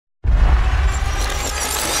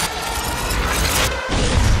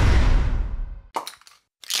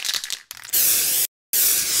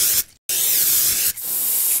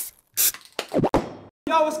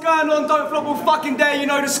Yo, what's going on? Don't Flop all fucking day. You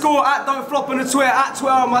know the score at Don't Flop on the Twitter, at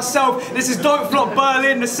Twitter on myself. This is Don't Flop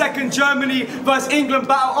Berlin, the second Germany versus England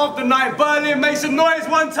battle of the night. Berlin, make some noise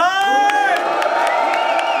one time!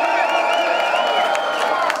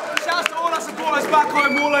 Shouts to all our supporters back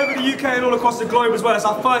home, all over the UK and all across the globe as well. It's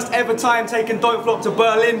our first ever time taking Don't Flop to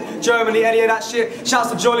Berlin, Germany, any of that shit.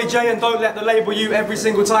 Shouts to Jolly J and don't let the label you every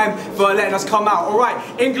single time for letting us come out.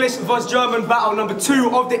 Alright, English versus German battle number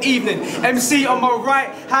 2 of the evening. MC on my right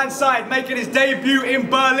hand side, making his debut in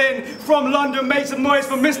Berlin from London. Make some noise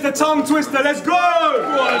for Mr. Tongue Twister. Let's go!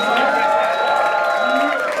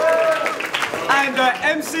 And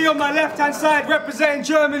MC on my left hand side, representing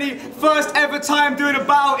Germany, first ever time doing a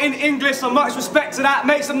battle in English, so much respect to that.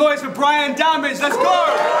 Make some noise for Brian Damage. Let's go!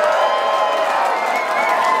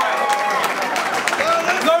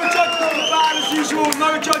 No judges on the battle as usual.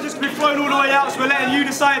 No judges can be thrown all the way out, so we're letting you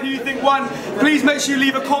decide who you think won. Please make sure you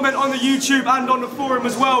leave a comment on the YouTube and on the forum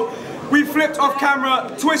as well. We flipped off camera.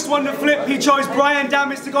 Twist won the flip. He chose Brian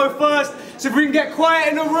Damage to go first. So if we can get quiet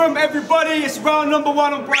in the room, everybody, it's round number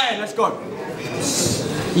 1 on Brian. Let's go.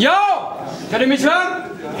 Yo! Könnt ihr mich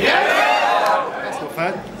hören? Yeah! That's not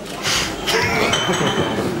fair.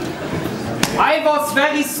 I was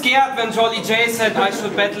very scared when Jolly J said I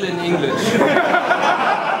should battle in English.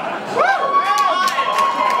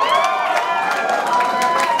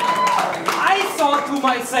 I thought to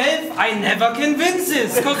myself, I never can win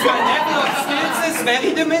this, because my level of skills is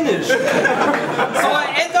very diminished. So I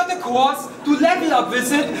entered the course to level up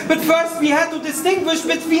with it, but first we had to distinguish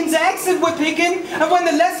between the accent we're picking, and when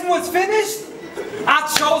the lesson was finished, I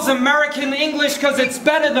chose American English because it's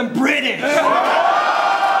better than British.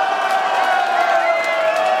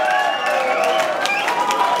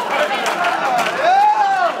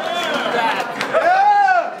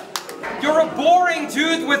 You're a boring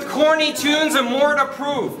dude with corny tunes and more to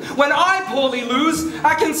prove. When I poorly lose,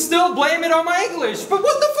 I can still blame it on my English. But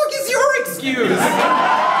what the fuck is your excuse?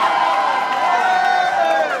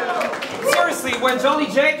 Seriously, when Jolly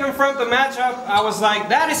J confirmed the matchup, I was like,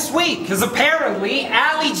 that is sweet, because apparently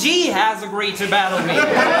Ali G has agreed to battle me.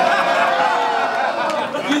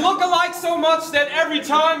 You look alike so much that every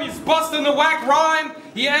time he's busting a whack rhyme,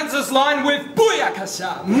 he ends his line with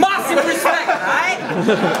Booyakasha. Massive respect, right?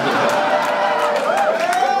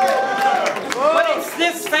 But it's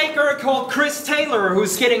this faker called Chris Taylor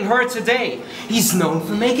who's getting hurt today. He's known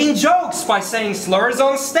for making jokes by saying slurs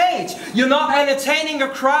on stage. You're not entertaining a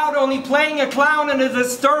crowd, only playing a clown in a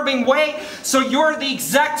disturbing way, so you're the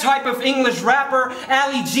exact type of English rapper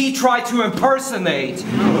Ali G tried to impersonate.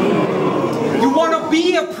 You want to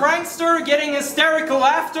be a prankster, getting hysterical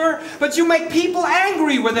laughter, but you make people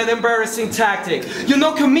angry with that embarrassing tactic. You're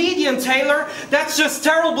no comedian, Taylor. That's just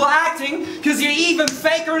terrible acting, because you're even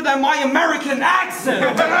faker than my American accent.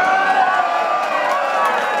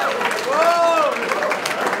 Whoa.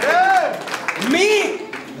 Yeah. Me?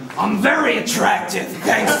 I'm very attractive,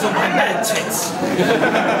 thanks to my man tits.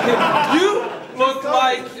 You look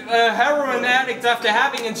like a heroin addict after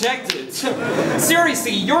having injected.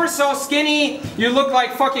 Seriously, you're so skinny, you look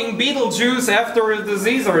like fucking Beetlejuice after a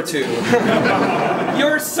disease or two.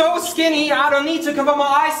 You're so skinny, I don't need to cover my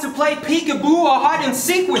eyes to play peekaboo or hide and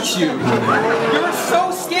seek with you. You're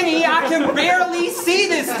so skinny, I can barely see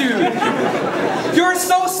this dude. You're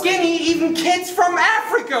so skinny, even kids from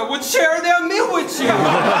Africa would share their meal with you.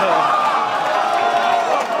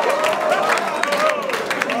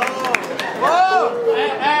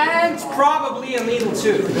 And probably a needle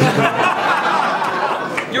too.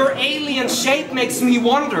 Your alien shape makes me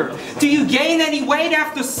wonder, do you gain any weight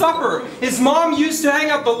after supper? His mom used to hang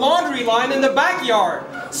up the laundry line in the backyard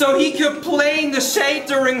so he could play in the shade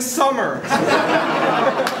during summer.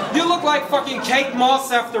 You look like fucking Kate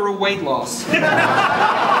Moss after a weight loss. Whenever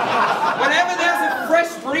there's a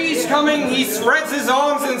fresh breeze coming, he spreads his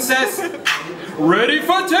arms and says, "Ready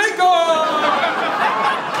for takeoff!"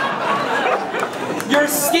 You're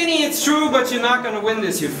skinny, it's true, but you're not gonna win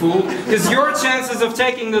this, you fool. Because your chances of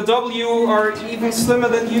taking the W are even slimmer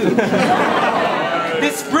than you.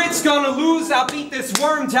 This Brit's gonna lose, I'll beat this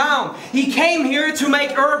worm down. He came here to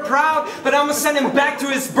make her proud, but I'm gonna send him back to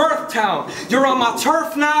his birth town. You're on my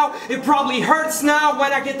turf now, it probably hurts now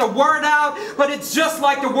when I get the word out, but it's just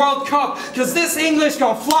like the World Cup, because this English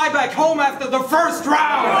gonna fly back home after the first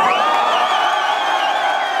round.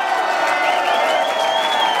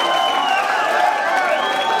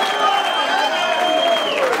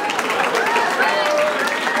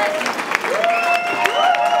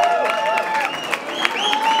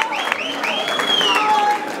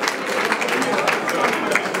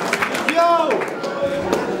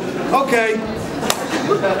 Okay.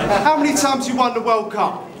 How many times you won the World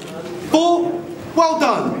Cup? 4? Well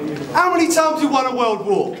done. How many times you won a world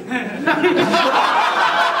war?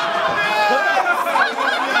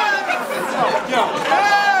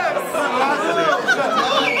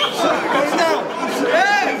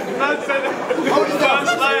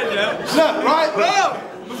 Look, right?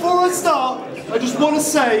 Before I start, I just want to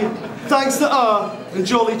say thanks to and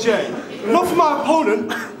Jolly J. Not for my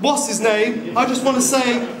opponent, what's his name? I just want to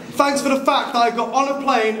say thanks for the fact that I got on a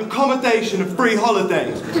plane, accommodation and free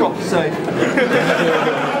holidays. Got to say.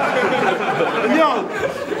 And yo,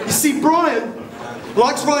 you see, Brian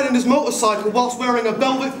likes riding his motorcycle whilst wearing a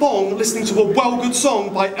velvet thong, listening to a well-good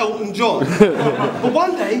song by Elton John. But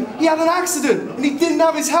one day, he had an accident, and he didn't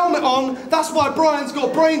have his helmet on. That's why Brian's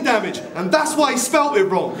got brain damage, and that's why he spelt it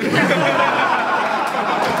wrong.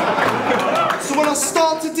 So when I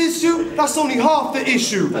start to diss you, that's only half the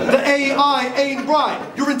issue. The AI ain't right.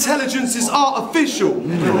 Your intelligence is artificial.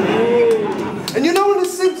 And you know in The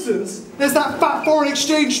Simpsons, there's that fat foreign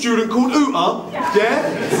exchange student called Uta, yeah?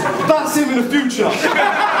 That's him in the future.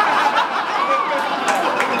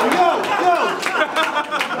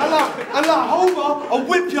 And like Homer, I'll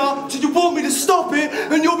whip ya till you want me to stop it,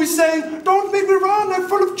 and you'll be saying, don't make me run, they're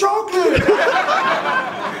full of chocolate.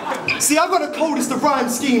 See, I've got the coldest of rhyme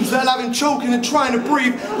schemes that'll have him choking and trying to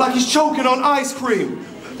breathe like he's choking on ice cream.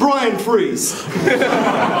 Brian Freeze. See,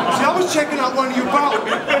 I was checking out one of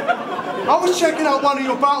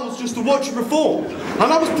your battles just to watch you perform.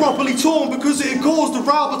 And I was properly torn because it had caused a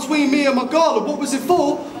row between me and my girl. And what was it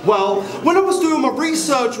for? Well, when I was doing my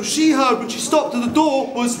research, what she heard when she stopped at the door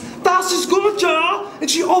was, "Das ist gut, ja?" And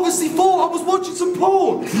she obviously thought I was watching some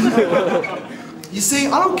porn. You see,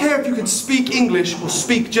 I don't care if you can speak English or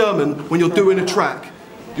speak German when you're doing a track.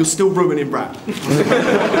 You're still ruining rap.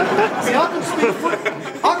 See,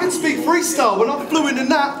 I can speak freestyle. When I'm fluent in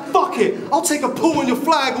that, fuck it. I'll take a pull on your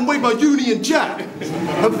flag and wave my Union Jack.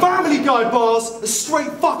 And Family Guy bars are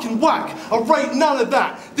straight fucking whack. I rate none of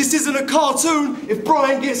that. This isn't a cartoon. If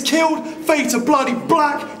Brian gets killed, fate's a bloody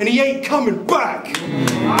black, and he ain't coming back.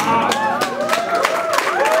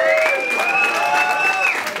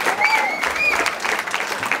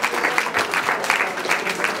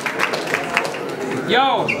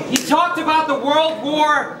 Yo, he talked about the World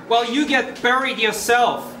War while you get buried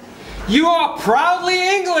yourself. You are proudly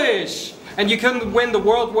English, and you couldn't win the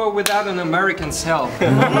World War without an American's help.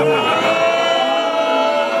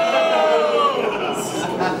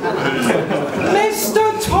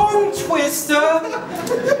 Mr. Tongue Twister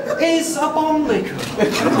is a bomb licker.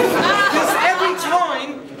 Because every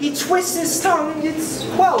time he twists his tongue, it's,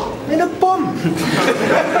 well, in a bomb.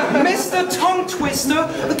 Mr. Tongue Twister,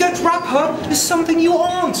 a good rapper is something you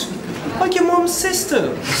aren't. Like your mom's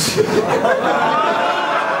sister.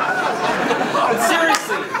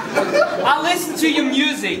 Seriously, I listened to your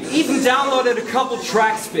music, even downloaded a couple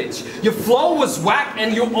tracks, bitch. Your flow was whack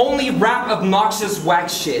and you only rap obnoxious whack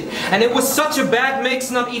shit. And it was such a bad mix,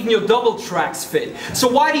 not even your double tracks fit. So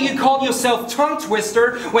why do you call yourself Tongue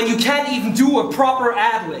Twister when you can't even do a proper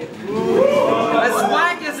ad-lib? As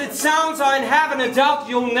whack as it sounds, I have a doubt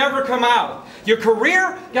you'll never come out. Your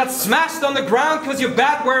career got smashed on the ground because you're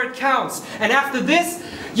bad where it counts. And after this,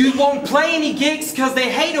 you won't play any gigs because they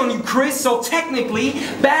hate on you, Chris, so technically,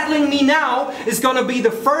 battling me now is gonna be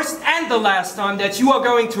the first and the last time that you are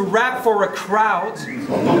going to rap for a crowd.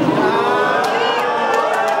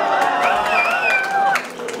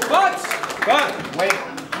 But, wait.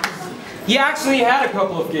 He actually had a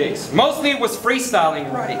couple of gigs. Mostly it was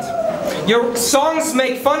freestyling, right? Your songs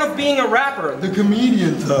make fun of being a rapper, the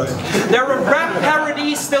comedian type. They're a rap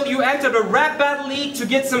parody, still you entered a rap battle league to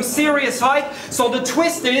get some serious hype. So the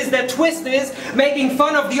twist is making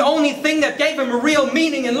fun of the only thing that gave him a real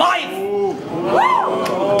meaning in life.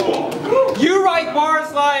 You write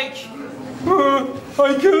bars like,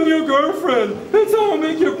 I killed your girlfriend. That's how I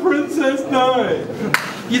make your princess die.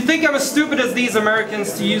 You think I'm as stupid as these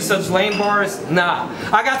Americans to use such lame bars? Nah.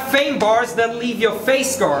 I got fame bars that leave your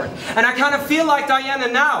face scarred. And I kind of feel like Diana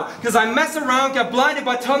now, because I mess around, got blinded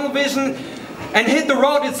by tunnel vision, and hit the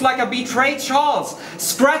road, it's like I betrayed Charles.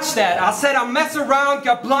 Scratch that. I said I mess around,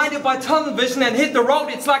 got blinded by tunnel vision, and hit the road,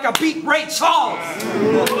 it's like I beat Ray Charles.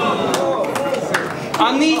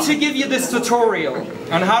 I need to give you this tutorial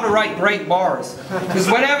on how to write great bars. Because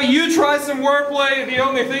whenever you try some wordplay, the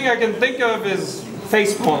only thing I can think of is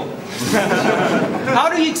facepalm. How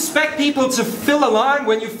do you expect people to fill a line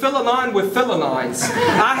when you fill a line with filler lines?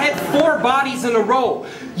 I had 4 bodies in a row.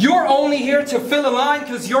 You're only here to fill a line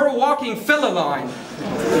because you're a walking filler line.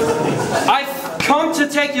 I've come to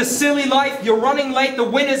take your silly life. You're running late, the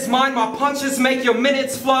win is mine. My punches make your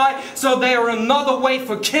minutes fly, so they are another way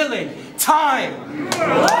for killing time.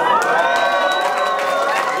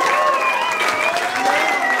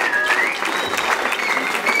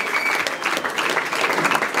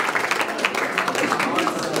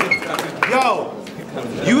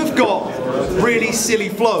 these silly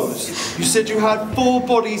flows. You said you had 4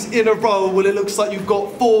 bodies in a row. Well, it looks like you've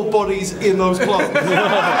got 4 bodies in those clothes.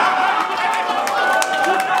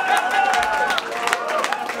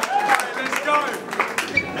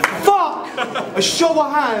 A show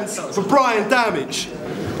of hands for Brian Damage.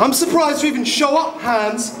 I'm surprised you even show up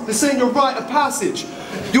hands. This ain't your rite of passage.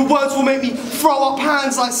 Your words will make me throw up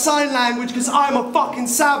hands like sign language because I'm a fucking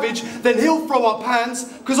savage. Then he'll throw up hands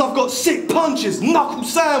because I've got sick punches, knuckle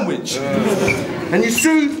sandwich. And you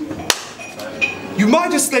see, you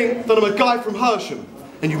might just think that I'm a guy from Hersham.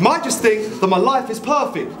 And you might just think that my life is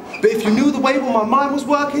perfect. But if you knew the way my mind was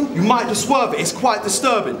working, you might just swerve it. It's quite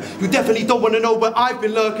disturbing. You definitely don't want to know where I've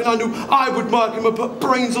been lurking. I knew I would murk him and put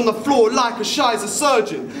brains on the floor like a Shizer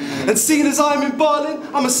surgeon. And seeing as I'm in Berlin,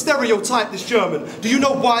 I'm a stereotype this German. Do you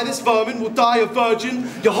know why this vermin will die a virgin?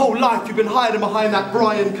 Your whole life you've been hiding behind that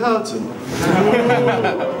Brian curtain.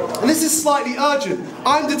 And this is slightly urgent.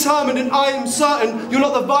 I'm determined and I am certain you're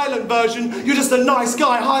not the violent version. You're just a nice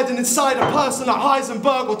guy hiding inside a person like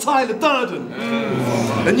Heisenberg or Tyler Durden.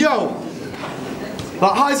 And yo,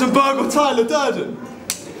 like Heisenberg or Tyler Durden.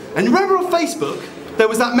 And you remember on Facebook, there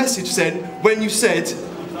was that message sent when you said,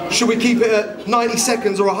 should we keep it at 90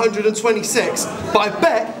 seconds or 126? But I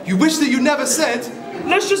bet you wish that you never said,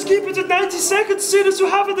 let's just keep it at 90 seconds, seeing as you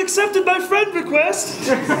haven't accepted my friend request.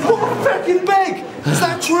 What a fucking beg! Is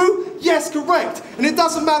that true? Yes, correct. And it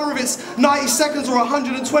doesn't matter if it's 90 seconds or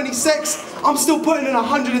 126, I'm still putting in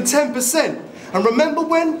 110%. And remember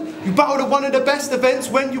when you battled at one of the best events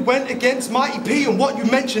when you went against Mighty P, and what you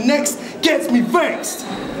mentioned next gets me vexed.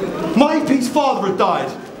 Mighty P's father had died,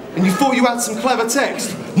 and you thought you had some clever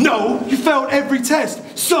text. No, you failed every test.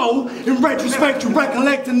 So, in retrospect, you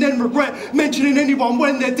recollect and then regret mentioning anyone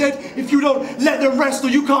when they're dead. If you don't let them rest or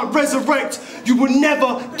you can't resurrect, you will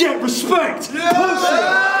never get respect.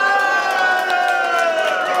 Yeah.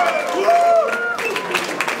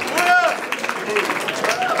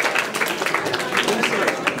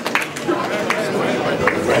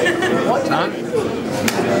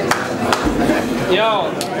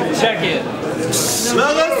 Yo, check it.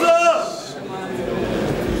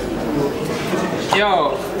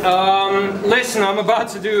 Yo, listen, I'm about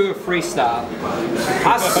to do a freestyle.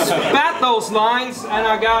 I spat those lines and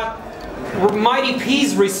I got Mighty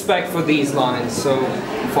P's respect for these lines, so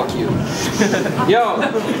fuck you. Yo,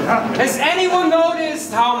 has anyone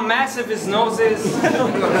noticed how massive his nose is?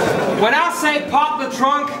 When I say pop the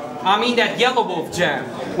trunk, I mean that Yellow Wolf jam.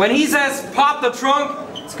 When he says pop the trunk,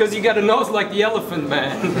 it's because you got a nose like the Elephant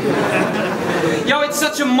Man. Yo, it's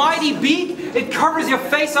such a mighty beak, it covers your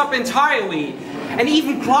face up entirely. And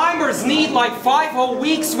even climbers need like 5 whole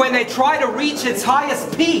weeks when they try to reach its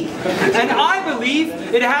highest peak. And I believe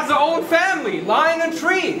it has its own family, lion and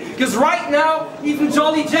tree. Because right now, even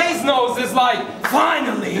Jolly J's nose is like,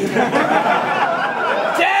 finally,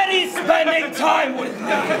 Daddy's spending time with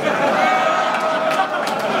me.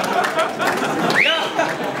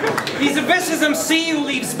 He's a vicious MC who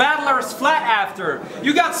leaves battlers flat after.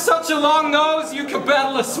 You got such a long nose, you could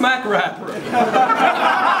battle a smack rapper.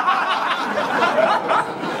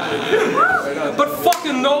 But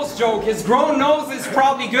fucking nose joke, his grown nose is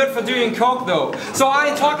probably good for doing coke though. So I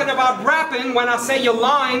ain't talking about rapping when I say your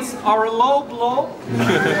lines are a low blow.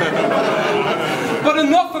 But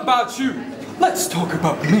enough about you, let's talk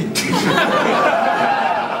about me.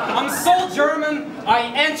 I'm so German,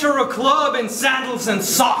 I enter a club in sandals and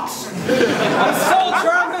socks. I'm so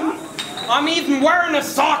German, I'm even wearing a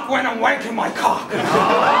sock when I'm wanking my cock.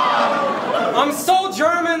 I'm so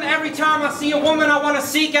German, every time I see a woman I want to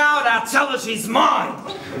seek out, I tell her she's mine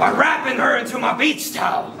by wrapping her into my beach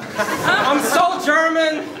towel. I'm so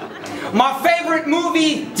German, my favorite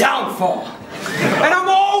movie, Downfall. And I'm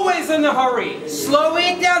always in a hurry. Slow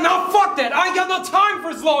it down. No, fuck that. I ain't got no time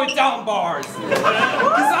for slow it down bars.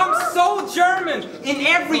 Because I'm so German in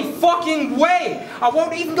every fucking way. I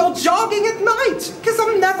won't even go jogging at night. Because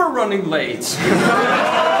I'm never running late.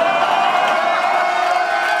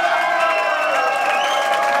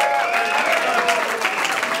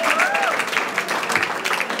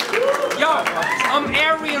 Yo, I'm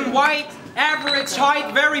Aryan white. Average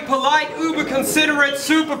height, very polite, uber considerate,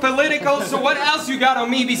 super political, so what else you got on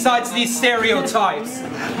me besides these stereotypes?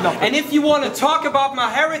 And if you want to talk about my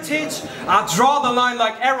heritage, I draw the line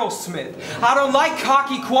like Aerosmith. I don't like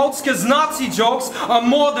cocky quotes because Nazi jokes are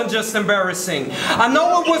more than just embarrassing. I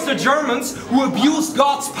know it was the Germans who abused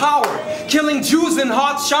God's power, killing Jews in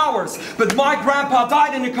hot showers, but my grandpa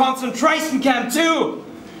died in a concentration camp too.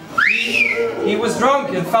 He was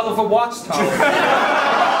drunk and fell off a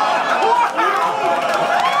watchtower.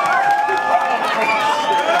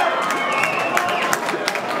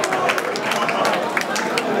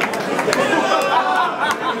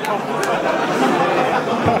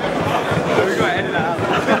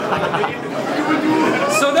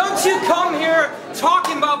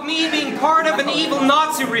 me being part of an evil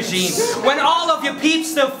Nazi regime when all of your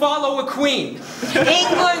peeps still follow a queen.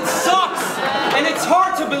 England sucks, and it's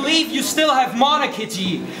hard to believe you still have monarchy,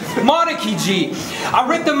 G. Monarchy, G. I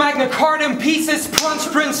rip the Magna Carta in pieces,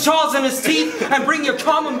 punch Prince Charles in his teeth, and bring your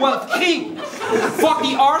Commonwealth king. Fuck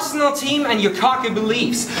the Arsenal team and your cocky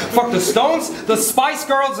beliefs. Fuck the Stones, the Spice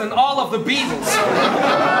Girls, and all of the Beatles.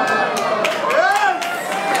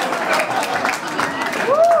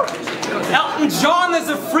 Elton John is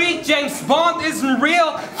a freak, James Bond isn't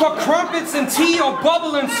real. For crumpets and tea or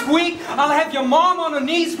bubble and squeak, I'll have your mom on her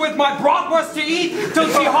knees with my bratwurst to eat till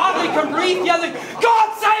she hardly can breathe, yelling,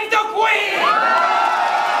 God save the Queen!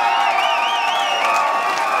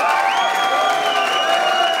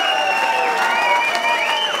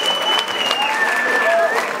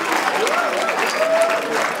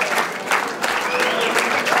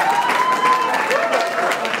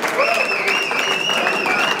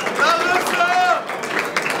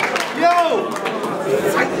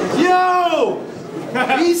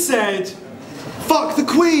 He said, fuck the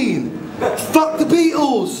Queen, fuck the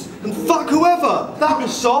Beatles, and fuck whoever. That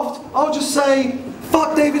was soft. I'll just say,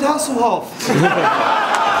 fuck David Hasselhoff.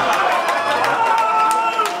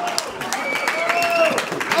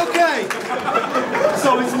 Okay,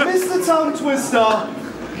 so it's Mr. Tongue Twister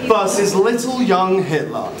versus Little Young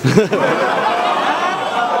Hitler.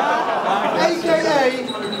 AKA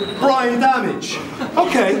Brian Damage.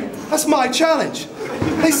 Okay, that's my challenge.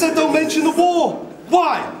 They said don't mention the war.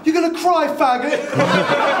 Why? You're gonna cry, faggot.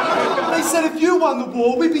 They said if you won the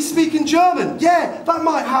war, we'd be speaking German. Yeah, that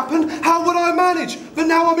might happen. How would I manage? But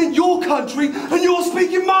now I'm in your country and you're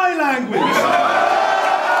speaking my language.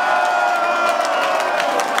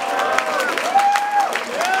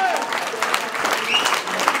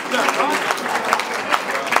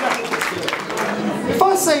 If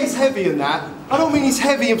I say he's heavy in that, I don't mean he's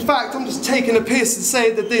heavy in fact. I'm just taking a piss and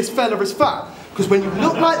saying that this fella is fat. Because when you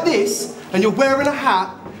look like this, and you're wearing a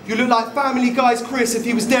hat, you look like Family Guy's Chris if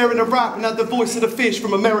he was daring to rap and had the voice of the fish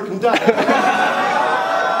from American Dad.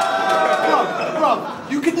 Bruv,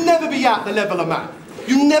 you could never be at the level of man.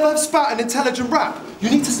 You never have spat an intelligent rap. You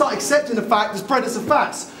need to start accepting the fact there's predators of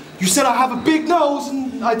fats. You said I have a big nose,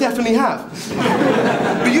 and I definitely have.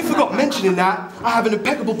 But you forgot mentioning that I have an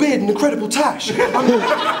impeccable beard and incredible tash.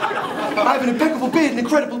 I have an impeccable beard and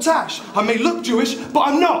incredible tash. I may look Jewish, but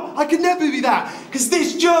I'm not. I can never be that, because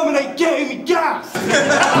this German ain't getting me gas.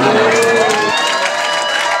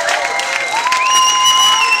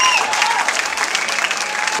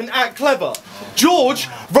 And act clever. George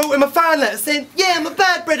wrote him a fan letter saying, yeah, I'm a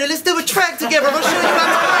bad brother, let's do a track together, I'll show you how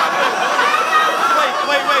to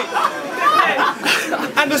Wait.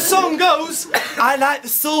 And the song goes, I like the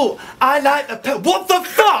salt, I like the what the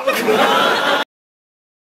fuck?